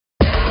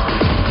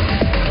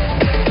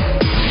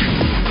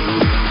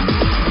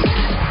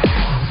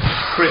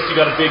you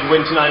got a big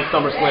win tonight at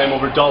SummerSlam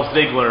over Dolph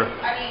Ziggler.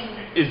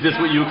 Is this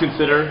what you would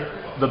consider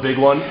the big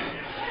one?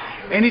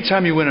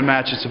 Anytime you win a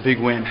match, it's a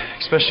big win,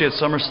 especially at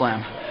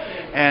SummerSlam.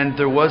 And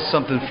there was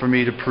something for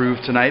me to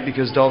prove tonight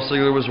because Dolph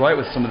Ziggler was right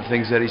with some of the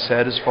things that he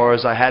said as far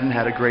as I hadn't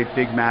had a great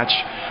big match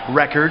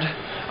record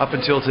up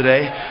until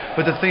today.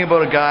 But the thing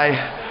about a guy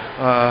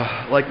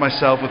like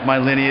myself with my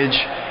lineage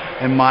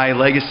and my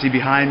legacy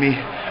behind me,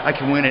 I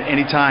can win at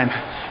any time.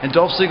 And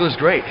Dolph Ziggler's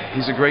great.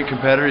 He's a great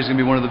competitor. He's going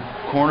to be one of the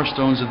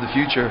cornerstones of the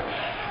future.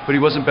 But he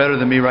wasn't better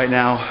than me right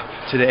now,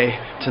 tonight.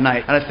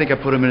 And I think I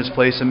put him in his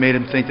place and made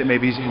him think that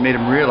maybe made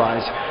him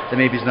realize that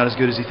maybe he's not as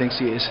good as he thinks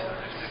he is.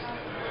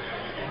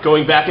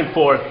 Going back and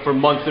forth for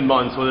months and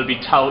months, whether it be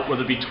tout,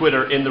 whether it be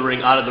Twitter, in the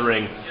ring, out of the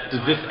ring,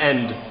 does this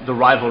end the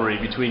rivalry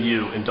between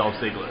you and Dolph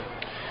Ziggler?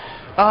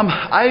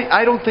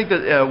 I don't think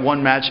that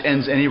one match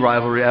ends any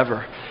rivalry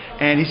ever.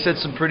 And he said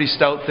some pretty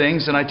stout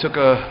things, and I took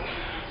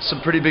some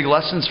pretty big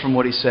lessons from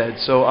what he said.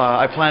 So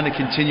I plan to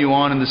continue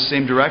on in the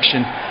same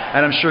direction,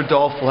 and I'm sure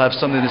Dolph will have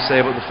something to say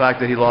about the fact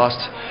that he lost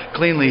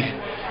cleanly,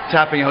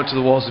 tapping out to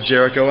the walls of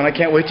Jericho. And I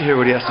can't wait to hear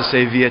what he has to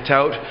say via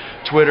tout,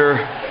 Twitter,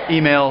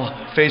 email,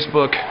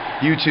 Facebook,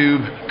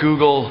 YouTube,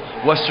 Google,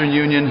 Western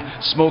Union,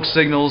 smoke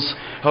signals,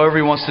 however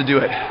he wants to do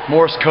it.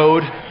 Morse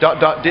code,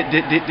 Dolph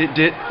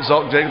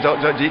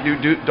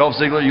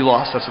Ziggler, you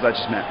lost. That's what that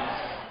just meant.